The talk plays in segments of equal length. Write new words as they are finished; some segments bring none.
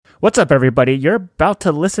What's up, everybody? You're about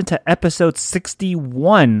to listen to episode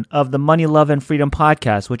 61 of the Money, Love, and Freedom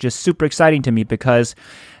podcast, which is super exciting to me because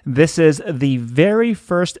this is the very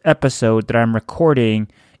first episode that I'm recording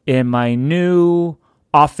in my new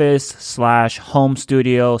office/home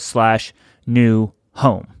studio/new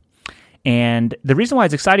home. And the reason why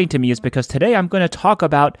it's exciting to me is because today I'm going to talk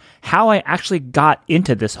about how I actually got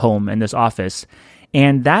into this home and this office.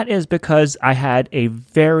 And that is because I had a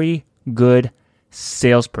very good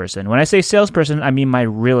salesperson. When I say salesperson, I mean my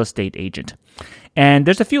real estate agent. And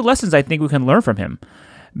there's a few lessons I think we can learn from him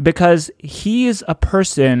because he is a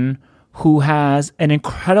person who has an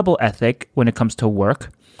incredible ethic when it comes to work,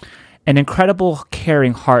 an incredible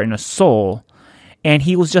caring heart and a soul, and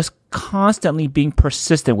he was just constantly being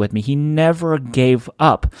persistent with me. He never gave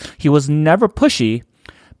up. He was never pushy,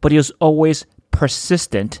 but he was always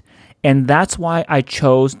persistent, and that's why I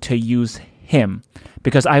chose to use him,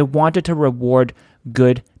 because I wanted to reward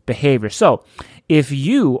good behavior. So if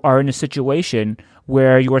you are in a situation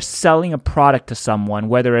where you're selling a product to someone,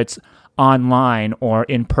 whether it's online or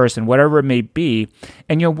in person, whatever it may be,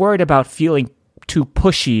 and you're worried about feeling too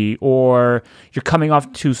pushy or you're coming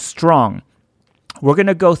off too strong, we're going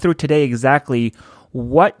to go through today exactly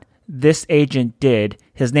what this agent did.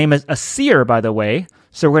 His name is Asir, by the way.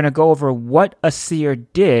 So we're going to go over what Asir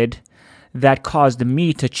did that caused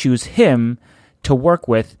me to choose him to work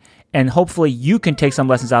with, and hopefully you can take some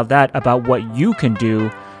lessons out of that about what you can do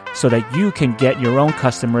so that you can get your own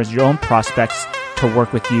customers, your own prospects to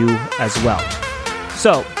work with you as well.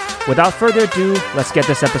 So, without further ado, let's get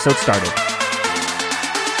this episode started.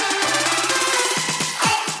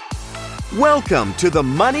 Welcome to the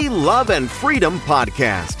Money, Love, and Freedom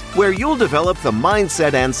podcast, where you'll develop the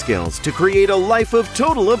mindset and skills to create a life of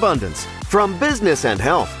total abundance. From business and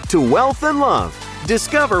health to wealth and love,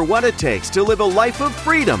 discover what it takes to live a life of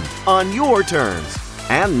freedom on your terms.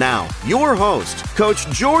 And now, your host, Coach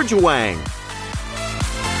George Wang.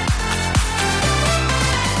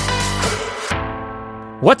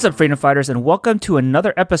 What's up, Freedom Fighters, and welcome to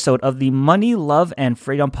another episode of the Money, Love, and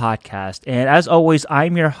Freedom podcast. And as always,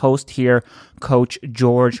 I'm your host here, Coach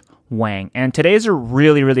George Wang. And today is a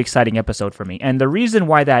really, really exciting episode for me. And the reason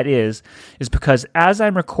why that is because as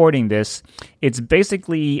I'm recording this, it's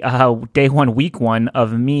basically day one, week one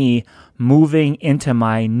of me moving into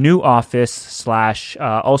my new office /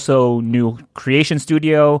 also new creation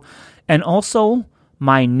studio and also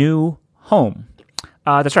my new home.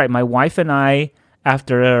 That's right. My wife and I,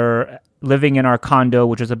 after living in our condo,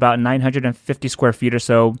 which is about 950 square feet or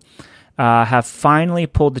so, have finally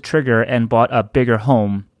pulled the trigger and bought a bigger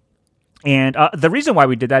home. And the reason why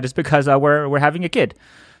we did that is because we're having a kid.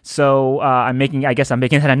 So I'm making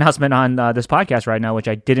that announcement on this podcast right now, which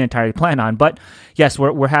I didn't entirely plan on. But yes,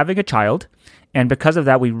 we're having a child. And because of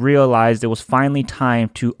that, we realized it was finally time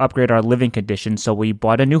to upgrade our living conditions. So we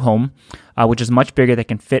bought a new home, which is much bigger, that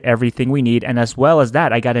can fit everything we need. And as well as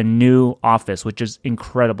that, I got a new office, which is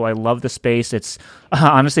incredible. I love the space. It's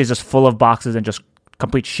honestly, it's just full of boxes and just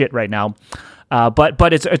complete shit right now.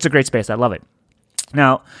 But it's a great space. I love it.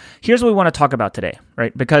 Now, here's what we want to talk about today,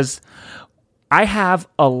 right? Because I have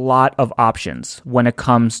a lot of options when it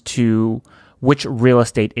comes to which real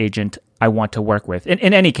estate agent I want to work with, in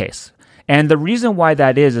any case. And the reason why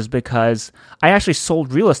that is because I actually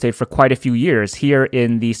sold real estate for quite a few years here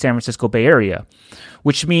in the San Francisco Bay Area,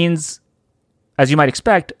 which means, as you might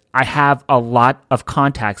expect, I have a lot of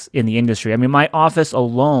contacts in the industry. I mean, my office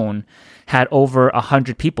alone had over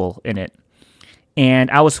 100 people in it.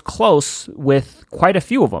 And I was close with quite a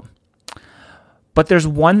few of them. But there's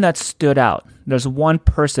one that stood out. There's one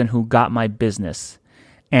person who got my business.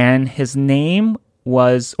 And his name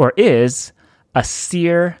was, or is,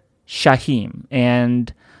 Asir Shahim.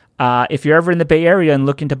 And if you're ever in the Bay Area and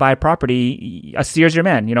looking to buy a property, Asir's your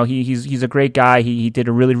man. You know, he's a great guy. He did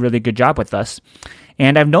a really, really good job with us.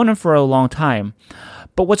 And I've known him for a long time.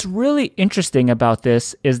 But what's really interesting about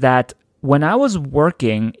this is that when I was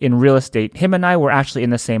working in real estate, him and I were actually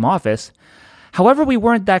in the same office. However, we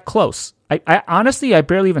weren't that close. I honestly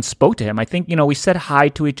barely even spoke to him. I think, we said hi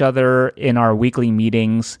to each other in our weekly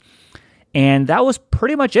meetings. And that was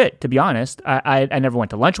pretty much it, to be honest. I never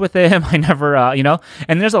went to lunch with him. I never,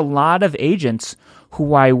 and there's a lot of agents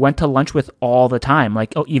who I went to lunch with all the time,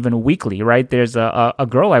 like even weekly, right? There's a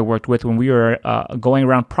girl I worked with when we were going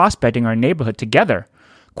around prospecting our neighborhood together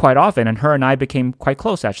quite often, and her and I became quite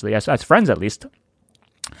close, actually, as friends at least.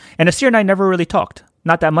 And Asir and I never really talked,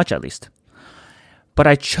 not that much at least. But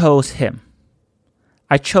I chose him.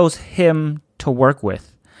 I chose him to work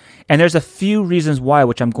with. And there's a few reasons why,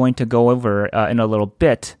 which I'm going to go over in a little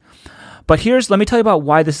bit. But let me tell you about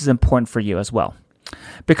why this is important for you as well.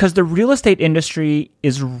 Because the real estate industry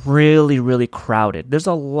is really, really crowded. There's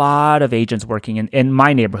a lot of agents working in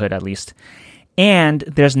my neighborhood, at least. And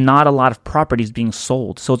there's not a lot of properties being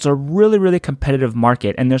sold. So it's a really, really competitive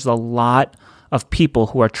market. And there's a lot of people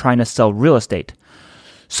who are trying to sell real estate.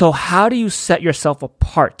 So how do you set yourself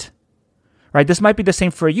apart? Right? This might be the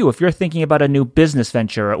same for you. If you're thinking about a new business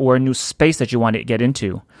venture or a new space that you want to get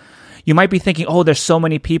into, you might be thinking, oh, there's so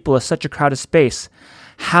many people, it's such a crowded space.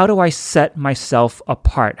 How do I set myself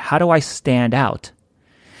apart? How do I stand out?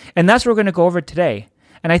 And that's what we're going to go over today.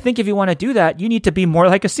 And I think if you want to do that, you need to be more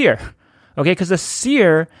like a seer. Okay, because a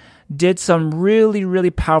seer did some really,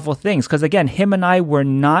 really powerful things. Because again, him and I were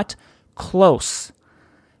not close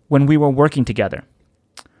when we were working together.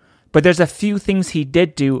 But there's a few things he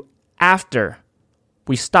did do after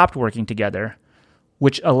we stopped working together,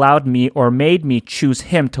 which allowed me or made me choose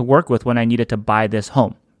him to work with when I needed to buy this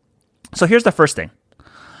home. So here's the first thing.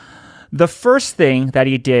 The first thing that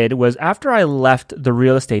he did was after I left the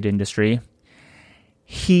real estate industry,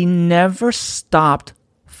 he never stopped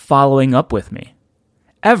following up with me.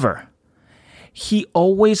 Ever. He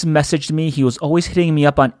always messaged me. He was always hitting me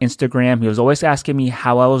up on Instagram. He was always asking me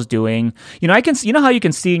how I was doing. You know how you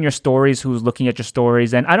can see in your stories who's looking at your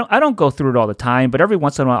stories, and I don't go through it all the time, but every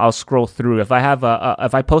once in a while I'll scroll through. If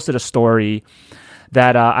I posted a story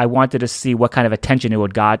that I wanted to see what kind of attention it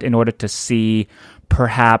would got in order to see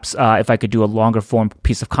perhaps if I could do a longer form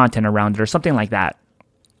piece of content around it or something like that.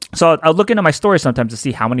 So I'll look into my story sometimes to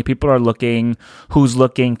see how many people are looking, who's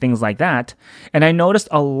looking, things like that. And I noticed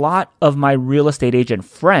a lot of my real estate agent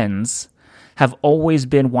friends have always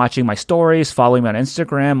been watching my stories, following me on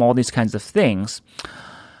Instagram, all these kinds of things.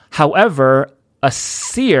 However, a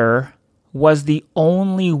seer was the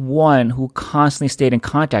only one who constantly stayed in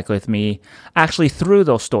contact with me actually through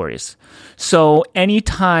those stories. So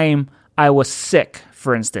anytime I was sick,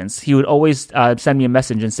 for instance, he would always send me a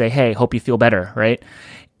message and say, hey, hope you feel better, right?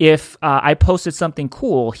 If I posted something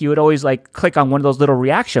cool, he would always like click on one of those little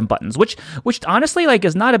reaction buttons, which honestly like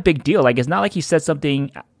is not a big deal. Like it's not like he said something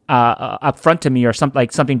up front to me or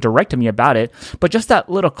something direct to me about it, but just that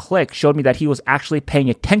little click showed me that he was actually paying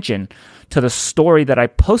attention to the story that I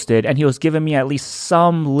posted, and he was giving me at least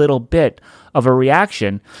some little bit of a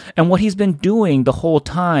reaction. And what he's been doing the whole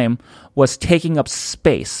time was taking up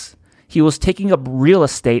space. He was taking up real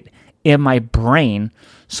estate in my brain,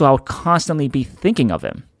 so I would constantly be thinking of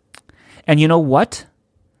him. And you know what?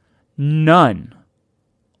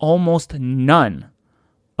 Almost none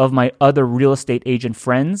of my other real estate agent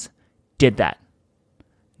friends did that.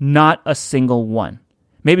 Not a single one.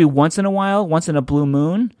 Maybe once in a while, once in a blue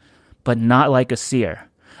moon, but not like a seer.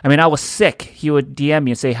 I mean, I was sick. He would DM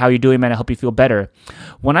me and say, how you doing, man? I hope you feel better.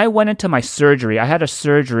 When I went into my surgery, I had a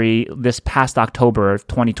surgery this past October of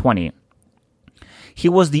 2020. He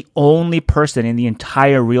was the only person in the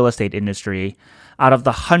entire real estate industry out of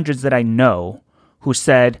the hundreds that I know who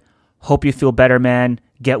said, hope you feel better, man.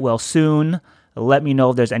 Get well soon. Let me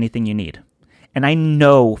know if there's anything you need. And I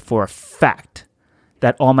know for a fact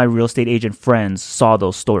that all my real estate agent friends saw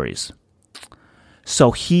those stories.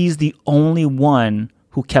 So he's the only one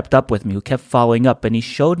who kept up with me, who kept following up. And he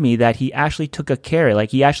showed me that he actually took a care,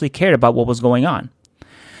 like he actually cared about what was going on.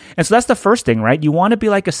 And so that's the first thing, right? You want to be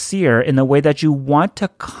like a seer in the way that you want to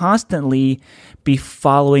constantly be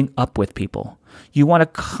following up with people. You want to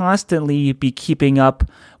constantly be keeping up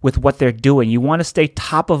with what they're doing. You want to stay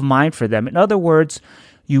top of mind for them. In other words,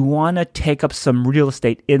 you want to take up some real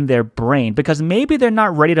estate in their brain because maybe they're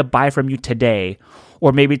not ready to buy from you today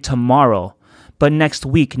or maybe tomorrow, but next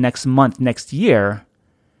week, next month, next year,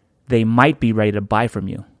 they might be ready to buy from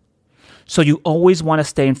you. So you always want to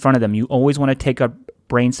stay in front of them. You always want to take up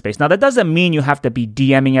brain space. Now, that doesn't mean you have to be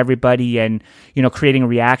DMing everybody and, creating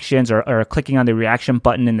reactions or clicking on the reaction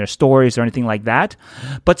button in their stories or anything like that.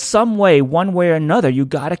 But some way, one way or another, you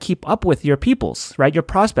got to keep up with your peoples, right? Your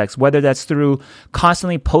prospects, whether that's through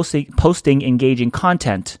constantly posting engaging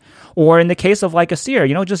content, or in the case of like a seer,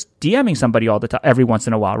 just DMing somebody all the time, every once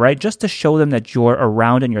in a while, right? Just to show them that you're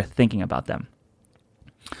around and you're thinking about them.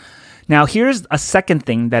 Now, here's a second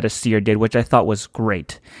thing that a seer did, which I thought was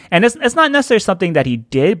great. And it's not necessarily something that he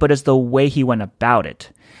did, but it's the way he went about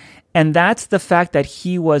it. And that's the fact that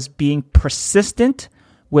he was being persistent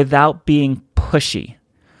without being pushy,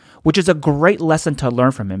 which is a great lesson to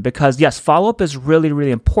learn from him. Because yes, follow-up is really,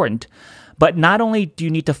 really important. But not only do you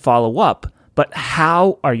need to follow up, but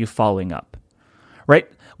how are you following up, right?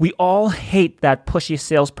 We all hate that pushy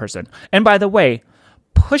salesperson. And by the way,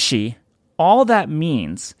 pushy, all that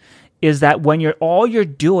means is that when all you're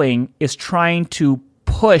doing is trying to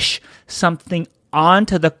push something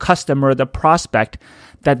onto the customer, the prospect,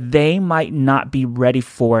 that they might not be ready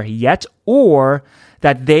for yet, or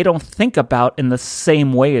that they don't think about in the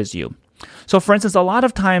same way as you. So for instance, a lot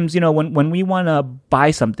of times, when we want to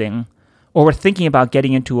buy something, or we're thinking about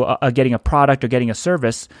getting into getting a product or getting a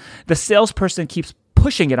service, the salesperson keeps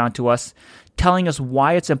pushing it onto us, telling us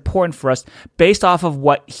why it's important for us based off of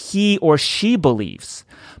what he or she believes,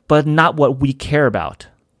 but not what we care about.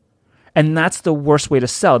 And that's the worst way to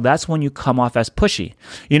sell. That's when you come off as pushy.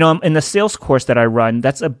 In the sales course that I run,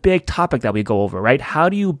 that's a big topic that we go over, right? How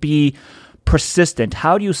do you be persistent?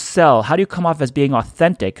 How do you sell? How do you come off as being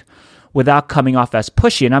authentic without coming off as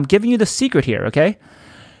pushy? And I'm giving you the secret here, okay?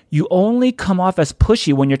 You only come off as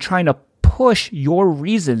pushy when you're trying to push your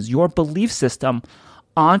reasons, your belief system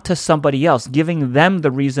onto somebody else, giving them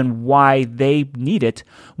the reason why they need it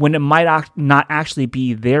when it might not actually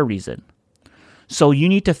be their reason. So you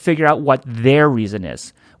need to figure out what their reason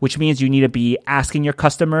is, which means you need to be asking your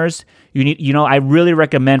customers. I really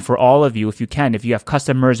recommend for all of you, if you can, if you have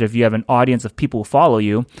customers, or if you have an audience of people who follow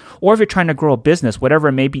you, or if you're trying to grow a business, whatever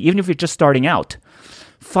it may be, even if you're just starting out,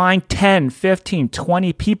 find 10, 15,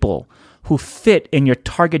 20 people who fit in your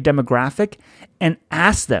target demographic and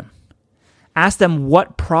ask them. Ask them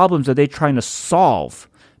what problems are they trying to solve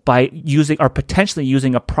by using or potentially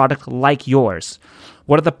using a product like yours.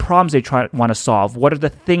 What are the problems they want to solve? What are the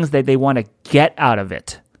things that they want to get out of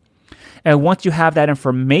it? And once you have that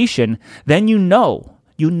information, then you know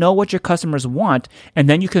what your customers want, and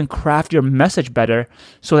then you can craft your message better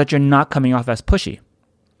so that you're not coming off as pushy.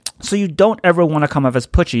 So you don't ever want to come off as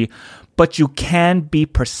pushy, but you can be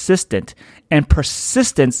persistent. And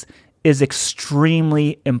persistence is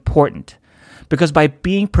extremely important, because by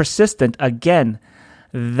being persistent, again,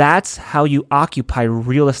 that's how you occupy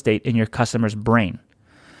real estate in your customer's brain.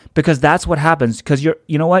 Because that's what happens. Because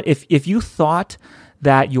if you thought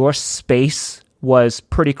that your space was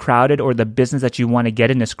pretty crowded, or the business that you want to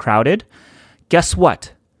get in is crowded, guess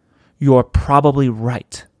what? You're probably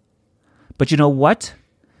right. But you know what?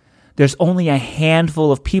 There's only a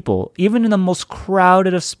handful of people, even in the most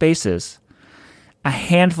crowded of spaces, a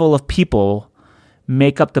handful of people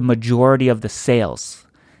make up the majority of the sales.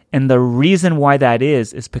 And the reason why that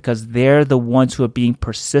is because they're the ones who are being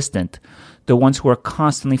persistent, the ones who are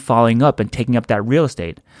constantly following up and taking up that real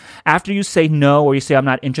estate. After you say no, or you say I'm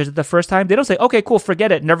not interested the first time, they don't say, okay, cool,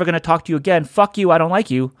 forget it, never going to talk to you again, fuck you, I don't like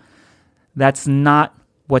you. That's not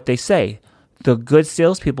what they say. The good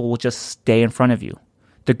salespeople will just stay in front of you.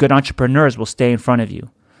 The good entrepreneurs will stay in front of you.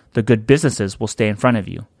 The good businesses will stay in front of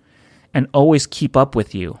you and always keep up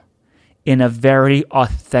with you in a very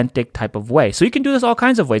authentic type of way. So you can do this all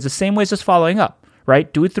kinds of ways. The same way as just following up,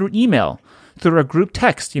 right? Do it through email, through a group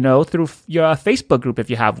text, through your Facebook group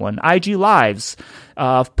if you have one, IG Lives,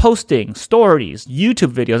 posting, stories,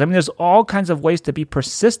 YouTube videos. I mean, there's all kinds of ways to be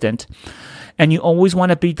persistent, and you always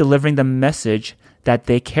want to be delivering the message that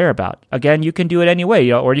they care about. Again, you can do it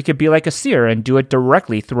anyway, or you could be like a seer and do it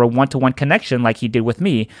directly through a one-to-one connection like he did with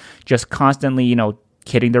me, just constantly,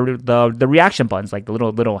 hitting the reaction buttons, like the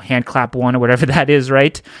little hand clap one or whatever that is,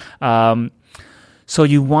 right? So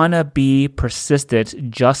you want to be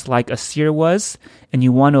persistent just like a seer was, and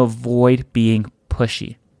you want to avoid being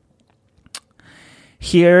pushy.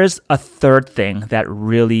 Here's a third thing that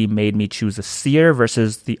really made me choose a seer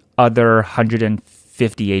versus the other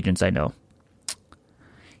 150 agents I know.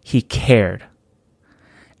 He cared.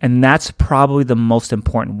 And that's probably the most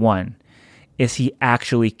important one, is he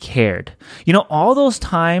actually cared. All those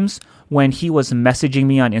times when he was messaging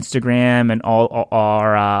me on Instagram and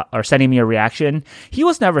or sending me a reaction, he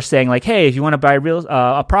was never saying like, hey, if you want to buy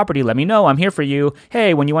a property, let me know, I'm here for you.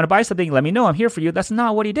 Hey, when you want to buy something, let me know, I'm here for you. That's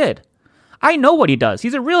not what he did. I know what he does.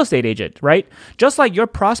 He's a real estate agent, right? Just like your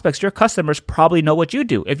prospects, your customers probably know what you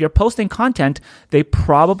do. If you're posting content, they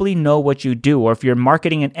probably know what you do. Or if you're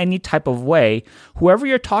marketing in any type of way, whoever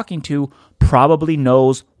you're talking to probably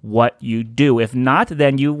knows what you do. If not,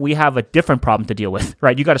 then we have a different problem to deal with,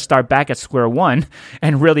 right? You got to start back at square one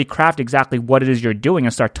and really craft exactly what it is you're doing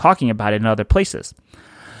and start talking about it in other places.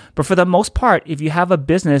 But for the most part, if you have a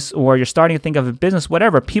business or you're starting to think of a business,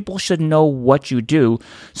 whatever, people should know what you do,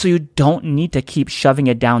 so you don't need to keep shoving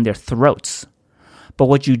it down their throats. But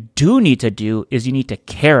what you do need to do is you need to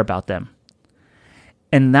care about them.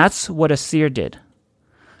 And that's what a seer did.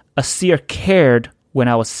 A seer cared when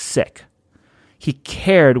I was sick. He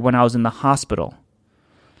cared when I was in the hospital.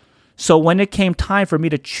 So when it came time for me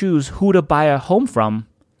to choose who to buy a home from,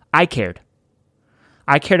 I cared.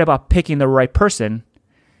 I cared about picking the right person,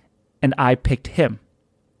 and I picked him.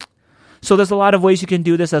 So there's a lot of ways you can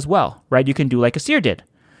do this as well, right? You can do like a seer did.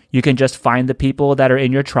 You can just find the people that are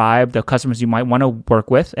in your tribe, the customers you might want to work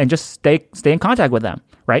with, and just stay in contact with them,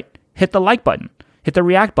 right? Hit the like button. Hit the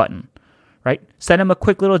react button, right? Send them a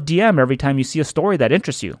quick little DM every time you see a story that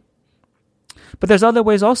interests you. But there's other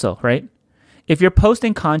ways also, right? If you're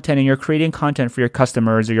posting content and you're creating content for your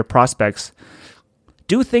customers or your prospects,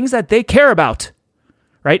 do things that they care about,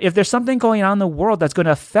 right? If there's something going on in the world that's going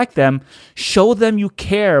to affect them, show them you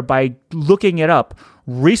care by looking it up,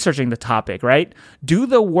 researching the topic, right? Do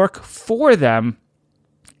the work for them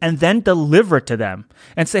and then deliver it to them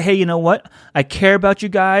and say, hey, you know what? I care about you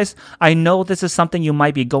guys. I know this is something you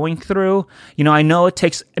might be going through. I know it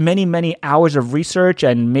takes many, many hours of research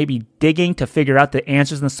and maybe digging to figure out the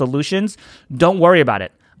answers and solutions. Don't worry about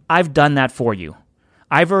it. I've done that for you.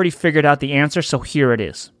 I've already figured out the answer, so here it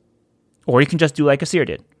is. Or you can just do like Asir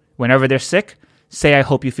did. Whenever they're sick, say, I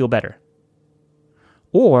hope you feel better.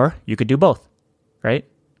 Or you could do both, right?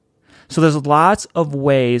 So there's lots of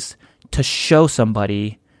ways to show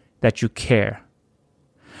somebody that you care.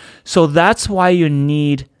 So that's why you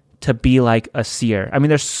need to be like Asir. I mean,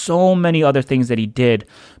 there's so many other things that he did,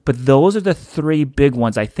 but those are the three big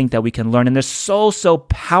ones I think that we can learn. And they're so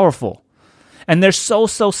powerful. And they're so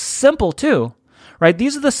simple too, right?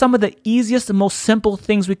 These are some of the easiest and most simple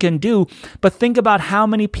things we can do, but think about how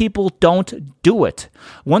many people don't do it.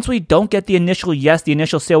 Once we don't get the initial yes, the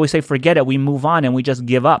initial sale, we say, forget it, we move on and we just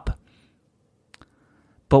give up.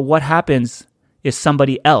 But what happens is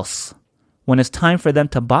somebody else, when it's time for them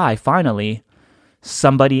to buy, finally,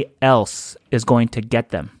 somebody else is going to get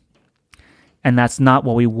them. And that's not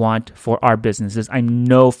what we want for our businesses. I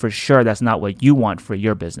know for sure that's not what you want for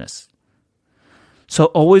your business. So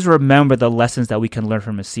always remember the lessons that we can learn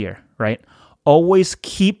from Asir, right? Always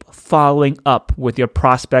keep following up with your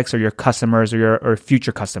prospects or your customers or your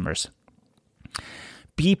future customers.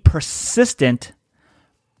 Be persistent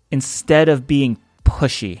instead of being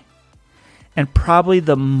pushy. And probably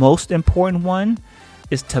the most important one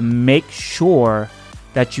is to make sure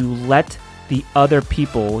that you let the other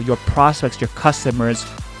people, your prospects, your customers,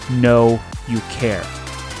 know you care.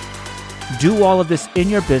 Do all of this in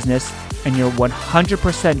your business, and you're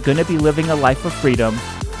 100% going to be living a life of freedom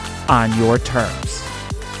on your terms.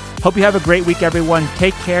 Hope you have a great week, everyone.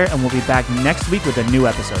 Take care, and we'll be back next week with a new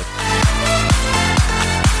episode.